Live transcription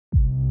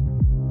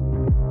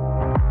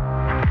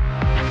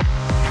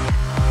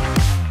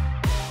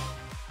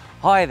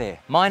Hi there,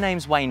 my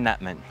name's Wayne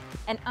Natman.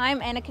 And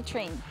I'm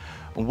Anne-Katrin.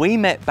 We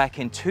met back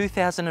in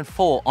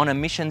 2004 on a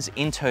missions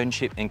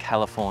internship in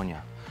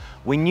California.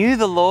 We knew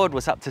the Lord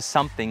was up to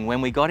something when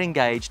we got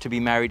engaged to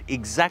be married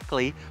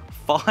exactly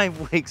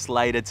 5 weeks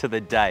later to the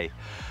day.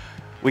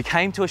 We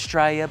came to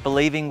Australia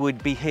believing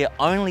we'd be here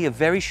only a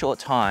very short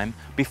time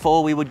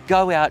before we would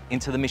go out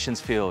into the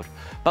missions field.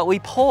 But we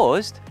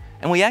paused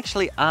and we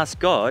actually asked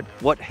God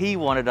what He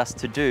wanted us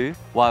to do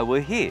while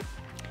we're here.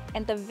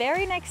 And the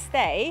very next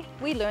day,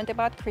 we learned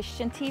about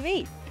Christian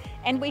TV.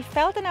 And we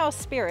felt in our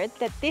spirit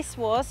that this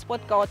was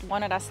what God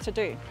wanted us to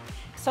do.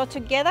 So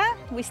together,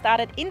 we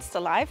started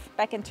Instal-Life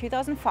back in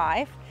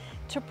 2005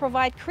 to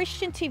provide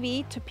Christian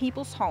TV to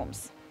people's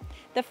homes.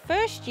 The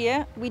first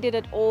year, we did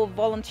it all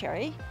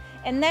voluntary.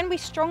 And then we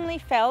strongly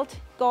felt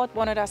God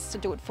wanted us to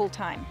do it full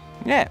time.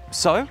 Yeah,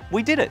 so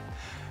we did it.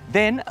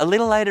 Then a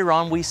little later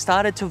on, we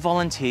started to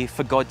volunteer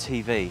for God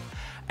TV.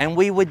 And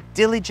we were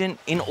diligent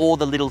in all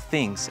the little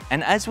things.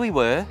 And as we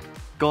were,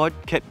 God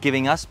kept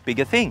giving us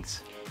bigger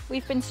things.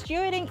 We've been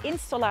stewarding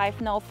Instal-Life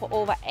now for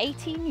over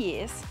 18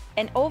 years.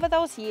 And over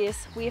those years,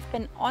 we have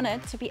been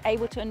honored to be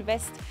able to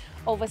invest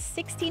over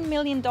 $16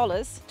 million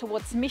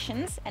towards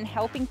missions and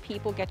helping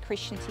people get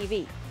Christian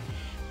TV.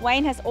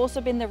 Wayne has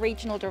also been the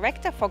regional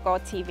director for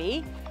God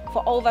TV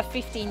for over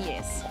 15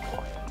 years.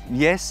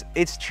 Yes,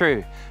 it's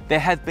true. There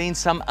have been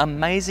some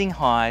amazing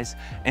highs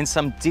and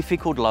some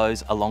difficult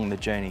lows along the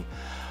journey.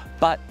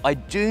 But I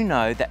do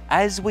know that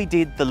as we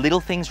did the little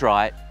things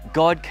right,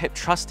 God kept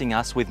trusting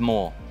us with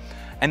more.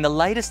 And the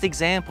latest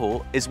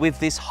example is with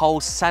this whole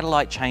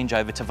satellite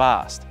changeover to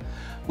VAST.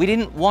 We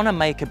didn't want to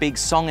make a big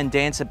song and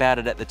dance about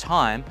it at the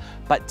time,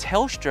 but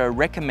Telstra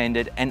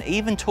recommended and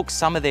even took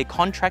some of their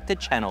contracted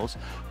channels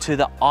to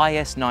the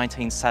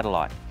IS-19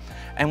 satellite.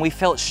 And we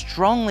felt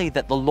strongly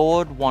that the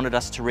Lord wanted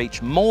us to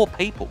reach more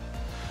people.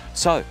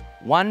 So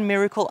one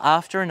miracle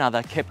after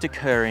another kept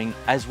occurring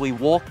as we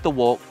walked the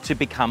walk to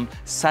become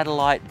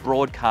satellite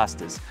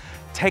broadcasters,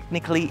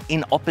 technically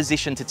in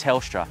opposition to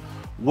Telstra,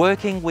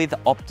 working with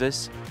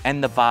Optus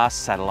and the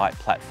VAST satellite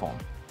platform.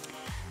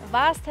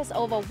 VAST has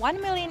over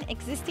 1 million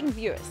existing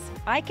viewers.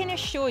 I can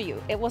assure you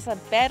it was a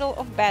battle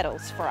of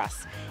battles for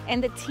us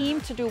and the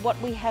team to do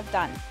what we have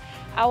done.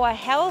 Our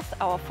health,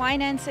 our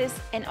finances,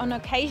 and on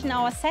occasion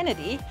our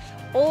sanity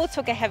all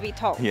took a heavy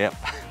toll. Yep.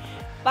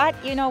 But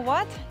you know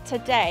what?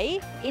 Today,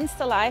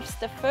 Instal-Life's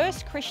the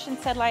first Christian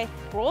satellite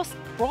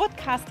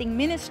broadcasting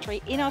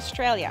ministry in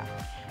Australia.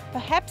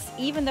 Perhaps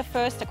even the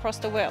first across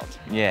the world.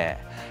 Yeah,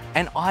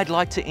 and I'd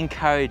like to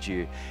encourage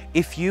you,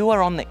 if you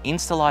are on the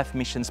Instal-Life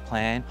missions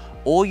plan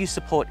or you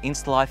support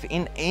Instal-Life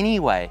in any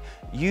way,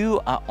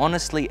 you are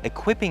honestly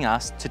equipping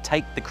us to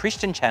take the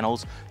Christian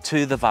channels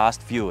to the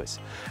VAST viewers.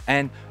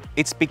 And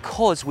it's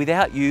because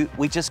without you,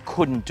 we just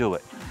couldn't do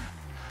it.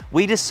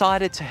 We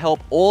decided to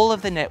help all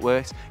of the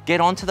networks get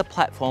onto the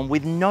platform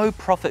with no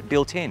profit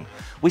built in.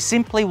 We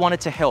simply wanted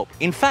to help.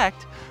 In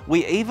fact,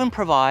 we even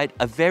provide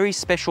a very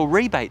special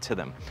rebate to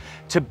them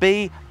to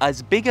be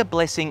as big a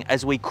blessing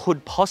as we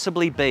could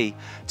possibly be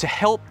to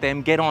help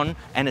them get on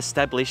and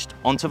established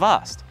onto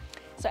VAST.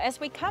 So as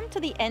we come to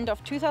the end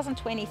of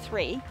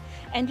 2023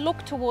 and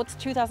look towards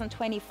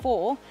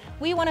 2024,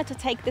 we wanted to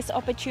take this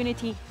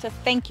opportunity to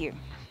thank you.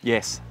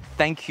 Yes,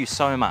 thank you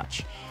so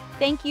much.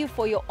 Thank you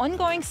for your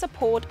ongoing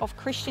support of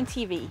Christian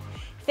TV.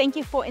 Thank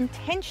you for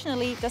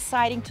intentionally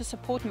deciding to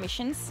support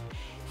missions.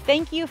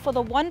 Thank you for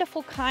the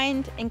wonderful,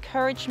 kind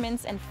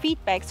encouragements and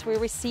feedbacks we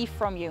receive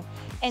from you.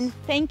 And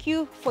thank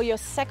you for your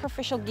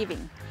sacrificial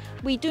giving.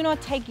 We do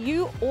not take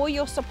you or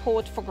your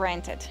support for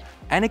granted.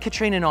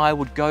 Anne-Katrin and I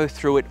would go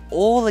through it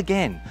all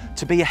again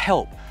to be a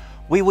help.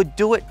 We would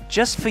do it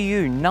just for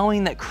you,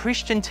 knowing that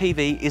Christian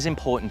TV is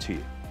important to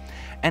you.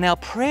 And our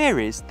prayer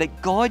is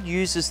that God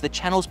uses the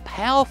channels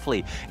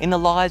powerfully in the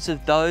lives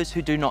of those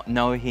who do not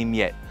know Him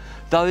yet.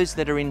 Those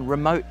that are in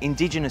remote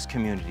Indigenous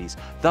communities,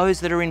 those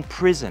that are in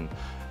prison,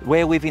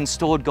 where we've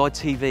installed God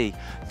TV,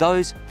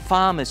 those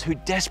farmers who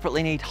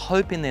desperately need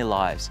hope in their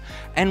lives.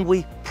 And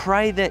we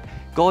pray that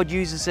God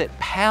uses it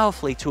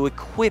powerfully to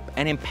equip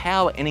and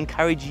empower and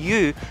encourage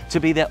you to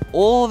be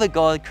all that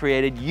God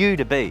created you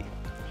to be.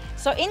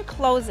 So in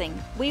closing,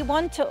 we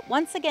want to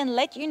once again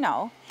let you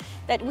know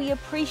that we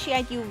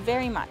appreciate you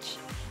very much.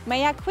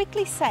 May I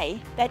quickly say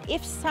that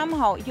if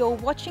somehow you're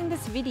watching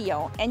this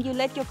video and you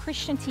let your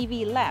Christian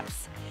TV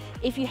lapse,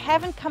 if you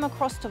haven't come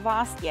across to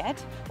VAST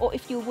yet, or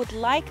if you would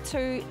like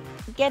to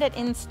get it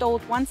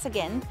installed once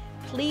again,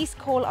 please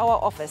call our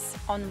office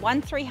on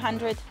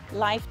 1300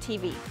 Live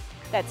TV.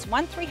 That's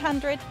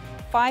 1300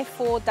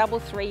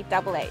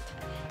 543388.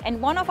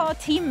 And one of our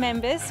team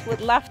members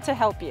would love to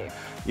help you.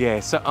 Yeah,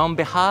 so on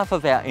behalf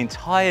of our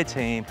entire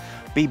team,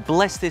 be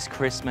blessed this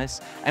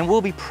Christmas, and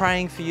we'll be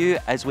praying for you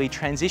as we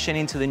transition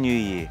into the new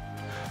year.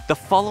 The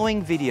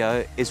following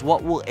video is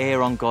what will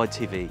air on God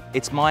TV.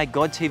 It's my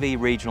God TV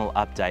regional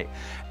update,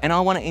 and I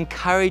want to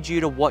encourage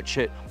you to watch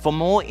it for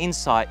more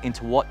insight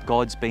into what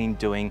God's been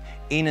doing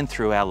in and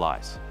through our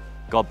lives.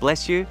 God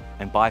bless you,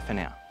 and bye for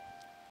now.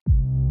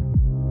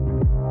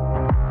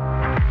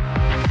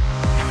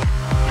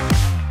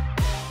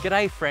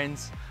 G'day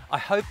friends, I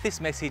hope this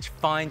message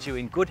finds you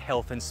in good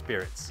health and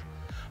spirits.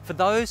 For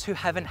those who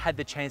haven't had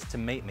the chance to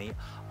meet me,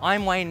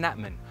 I'm Wayne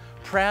Natman,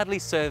 proudly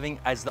serving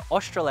as the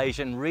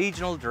Australasian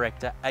Regional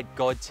Director at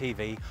God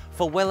TV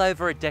for well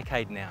over a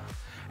decade now.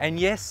 And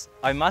yes,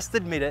 I must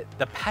admit it,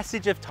 the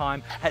passage of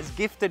time has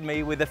gifted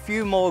me with a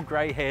few more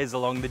grey hairs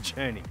along the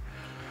journey.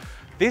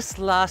 This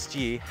last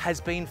year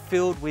has been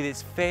filled with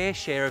its fair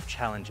share of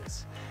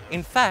challenges.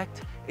 In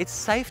fact, it's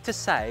safe to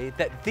say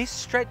that this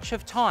stretch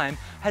of time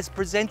has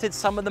presented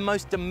some of the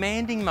most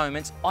demanding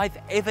moments I've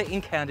ever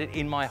encountered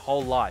in my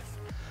whole life.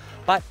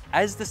 But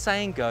as the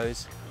saying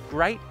goes,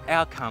 great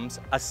outcomes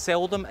are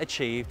seldom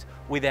achieved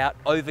without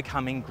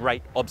overcoming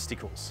great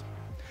obstacles.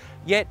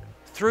 Yet,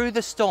 through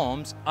the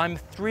storms, I'm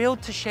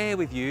thrilled to share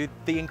with you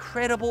the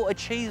incredible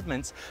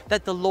achievements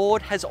that the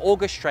Lord has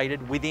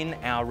orchestrated within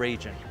our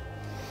region.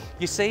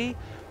 You see,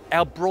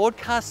 our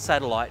broadcast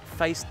satellite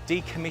faced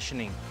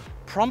decommissioning,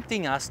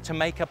 prompting us to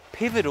make a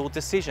pivotal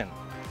decision.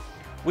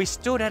 We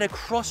stood at a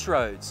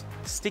crossroads: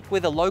 stick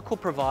with a local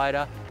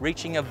provider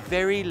reaching a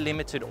very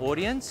limited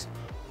audience,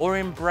 or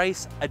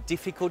embrace a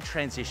difficult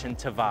transition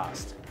to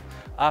VAST.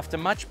 After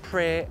much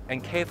prayer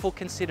and careful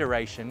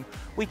consideration,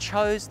 we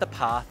chose the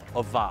path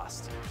of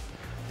VAST.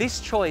 This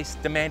choice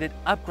demanded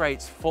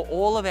upgrades for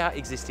all of our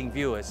existing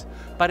viewers,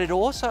 but it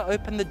also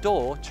opened the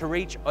door to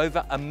reach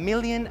over 1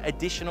 million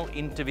additional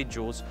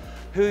individuals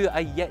who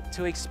are yet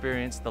to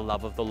experience the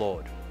love of the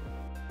Lord.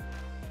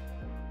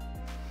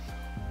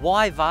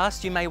 Why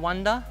VAST, you may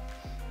wonder?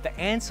 The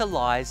answer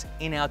lies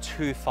in our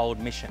twofold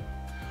mission.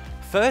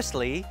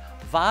 Firstly,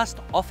 VAST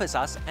offers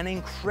us an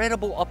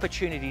incredible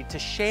opportunity to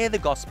share the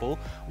gospel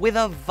with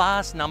a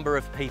vast number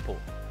of people.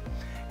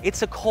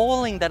 It's a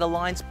calling that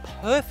aligns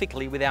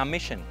perfectly with our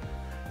mission.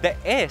 The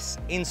S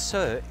in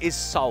SIR is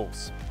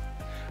souls.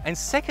 And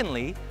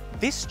secondly,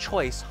 this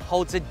choice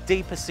holds a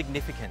deeper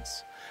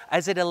significance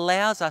as it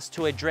allows us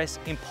to address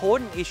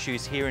important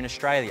issues here in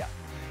Australia.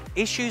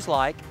 Issues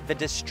like the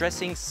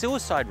distressing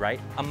suicide rate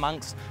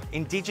amongst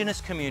Indigenous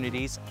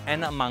communities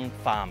and among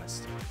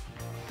farmers.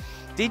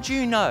 Did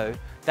you know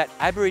that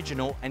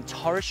Aboriginal and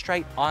Torres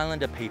Strait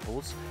Islander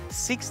peoples,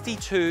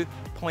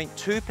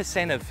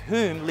 62.2% of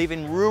whom live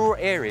in rural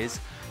areas,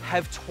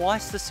 have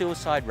twice the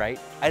suicide rate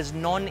as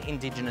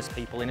non-Indigenous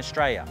people in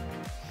Australia?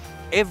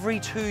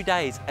 Every 2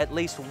 days, at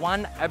least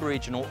one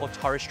Aboriginal or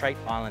Torres Strait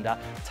Islander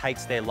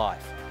takes their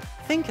life.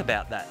 Think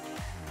about that.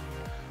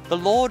 The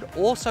Lord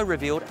also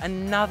revealed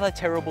another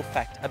terrible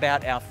fact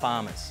about our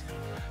farmers.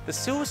 The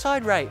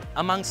suicide rate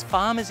amongst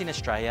farmers in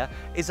Australia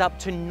is up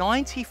to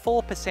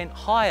 94%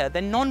 higher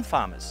than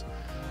non-farmers.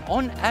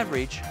 On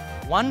average,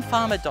 one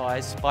farmer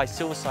dies by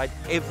suicide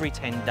every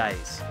 10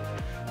 days.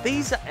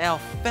 These are our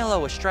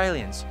fellow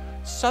Australians,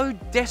 so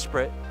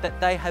desperate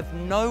that they have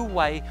no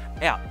way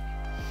out.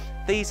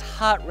 These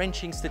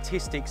heart-wrenching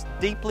statistics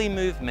deeply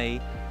move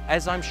me,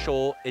 as I'm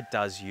sure it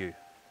does you.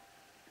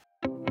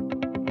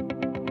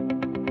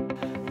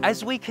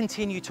 As we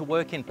continue to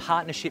work in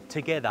partnership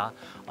together,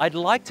 I'd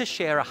like to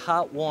share a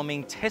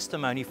heartwarming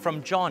testimony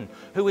from John,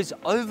 who is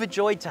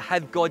overjoyed to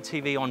have God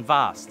TV on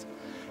VAST.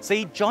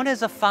 See, John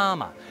is a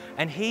farmer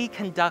and he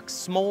conducts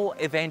small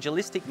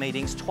evangelistic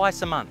meetings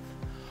twice a month.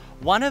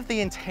 One of the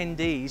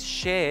attendees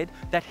shared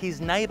that his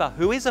neighbour,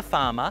 who is a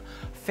farmer,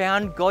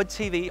 found God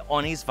TV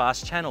on his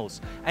VAST channels,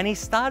 and he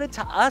started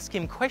to ask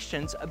him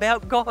questions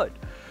about God.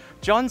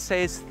 John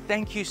says,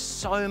 "Thank you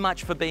so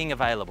much for being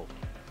available."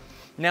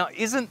 Now,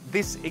 isn't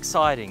this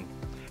exciting?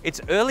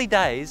 It's early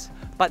days,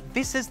 but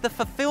this is the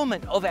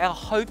fulfillment of our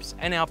hopes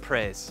and our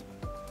prayers.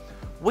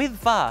 With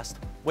VAST,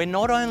 we're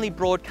not only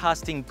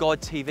broadcasting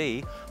God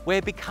TV,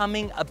 we're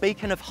becoming a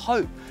beacon of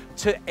hope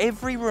to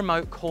every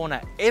remote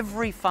corner,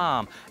 every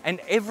farm,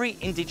 and every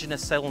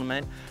Indigenous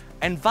settlement,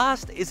 and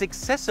VAST is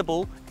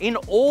accessible in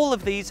all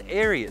of these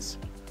areas.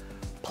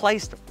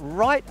 Placed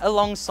right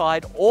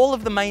alongside all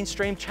of the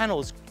mainstream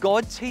channels,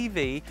 God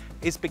TV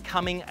is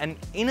becoming an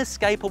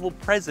inescapable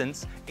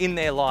presence in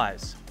their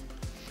lives.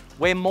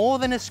 We're more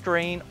than a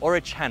screen or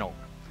a channel.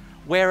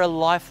 We're a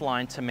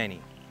lifeline to many.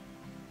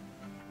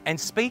 And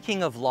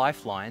speaking of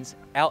lifelines,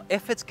 our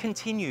efforts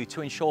continue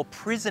to ensure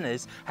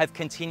prisoners have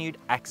continued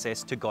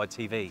access to God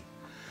TV.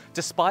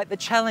 Despite the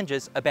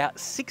challenges, about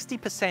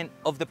 60%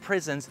 of the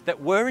prisons that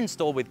were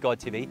installed with God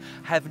TV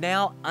have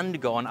now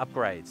undergone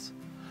upgrades.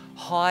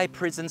 High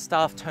prison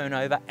staff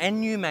turnover and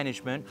new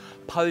management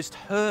posed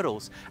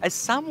hurdles, as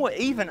some were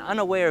even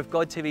unaware of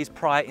God TV's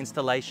prior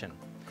installation.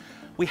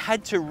 We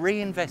had to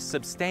reinvest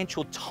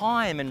substantial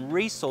time and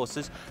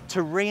resources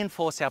to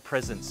reinforce our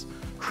presence,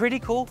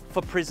 critical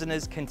for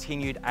prisoners'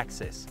 continued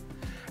access.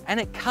 And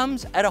it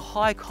comes at a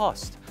high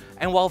cost,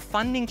 and while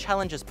funding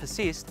challenges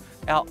persist,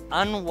 our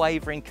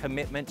unwavering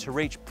commitment to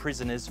reach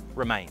prisoners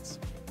remains.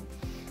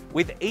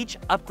 With each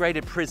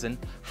upgraded prison,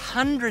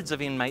 hundreds of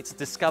inmates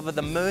discover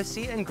the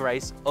mercy and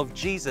grace of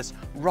Jesus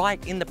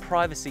right in the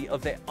privacy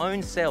of their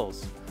own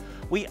cells.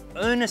 We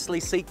earnestly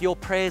seek your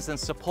prayers and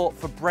support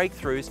for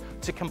breakthroughs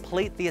to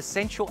complete the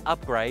essential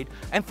upgrade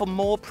and for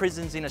more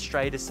prisons in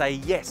Australia to say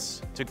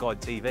yes to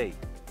God TV.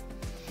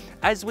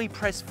 As we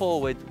press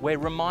forward, we're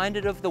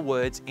reminded of the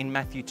words in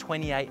Matthew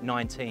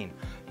 28:19,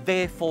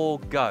 therefore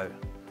go.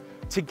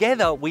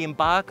 Together, we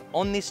embark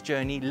on this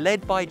journey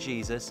led by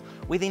Jesus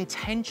with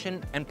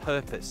intention and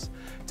purpose.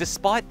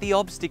 Despite the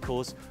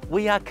obstacles,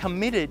 we are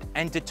committed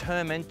and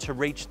determined to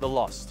reach the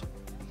lost.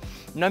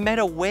 No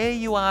matter where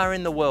you are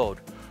in the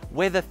world,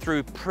 whether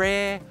through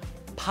prayer,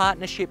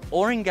 partnership,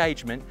 or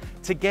engagement,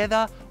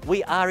 together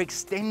we are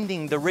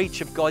extending the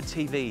reach of God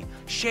TV,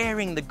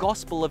 sharing the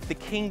gospel of the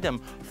kingdom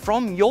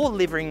from your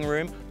living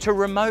room to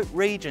remote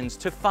regions,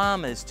 to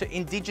farmers, to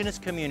Indigenous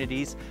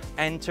communities,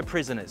 and to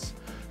prisoners.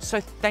 So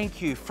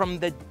thank you from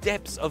the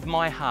depths of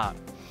my heart.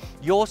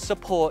 Your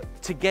support,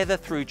 together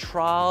through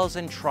trials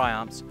and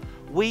triumphs,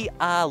 we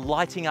are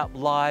lighting up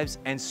lives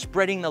and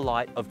spreading the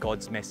light of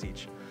God's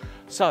message.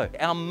 So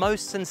our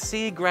most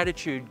sincere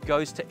gratitude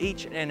goes to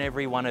each and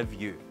every one of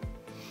you.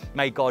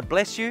 May God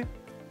bless you,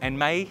 and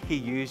may He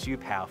use you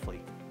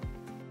powerfully.